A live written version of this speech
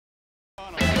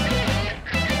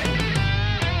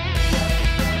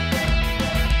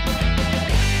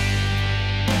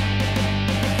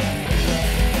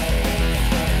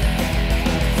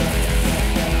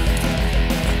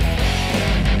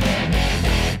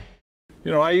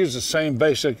You know, I use the same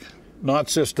basic knot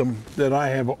system that I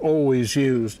have always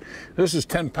used. This is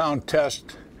 10-pound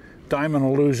test diamond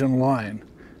illusion line.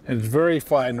 And it's very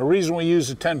fine. The reason we use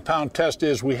the 10-pound test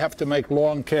is we have to make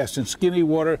long casts. In skinny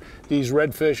water, these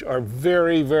redfish are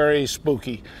very, very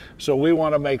spooky. So we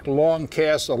want to make long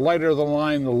casts. The lighter the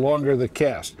line, the longer the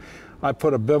cast. I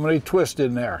put a bimini twist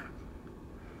in there.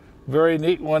 Very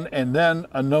neat one, and then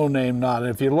a no-name knot. And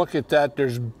if you look at that,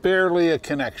 there's barely a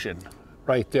connection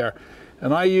right there.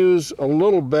 And I use a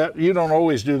little bit, you don't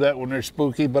always do that when they're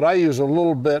spooky, but I use a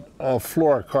little bit of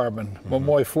fluorocarbon,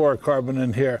 Momoy fluorocarbon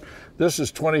in here. This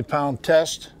is 20-pound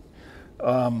test.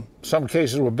 Some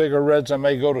cases with bigger reds, I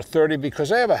may go to 30 because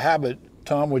they have a habit,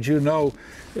 Tom, which you know,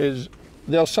 is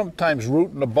they'll sometimes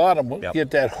root in the bottom, get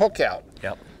that hook out.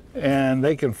 And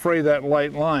they can fray that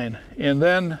light line. And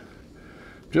then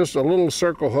just a little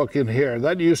circle hook in here.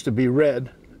 That used to be red.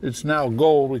 It's now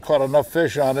gold. We caught enough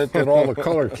fish on it that all the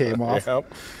color came off.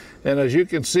 And as you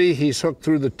can see, he's hooked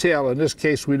through the tail. In this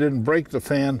case, we didn't break the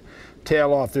fan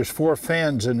tail off. There's 4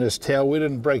 fans in this tail. We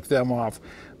didn't break them off.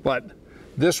 But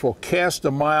this will cast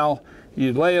a mile.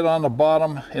 You lay it on the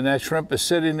bottom, and that shrimp is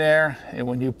sitting there. And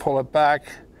when you pull it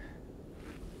back,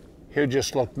 he'll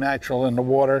just look natural in the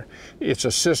water. It's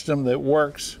a system that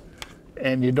works,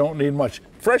 and you don't need much.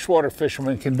 Freshwater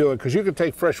fishermen can do it because you can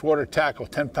take freshwater tackle,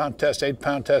 10-pound test,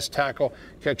 8-pound test tackle,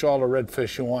 catch all the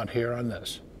redfish you want here on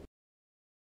this.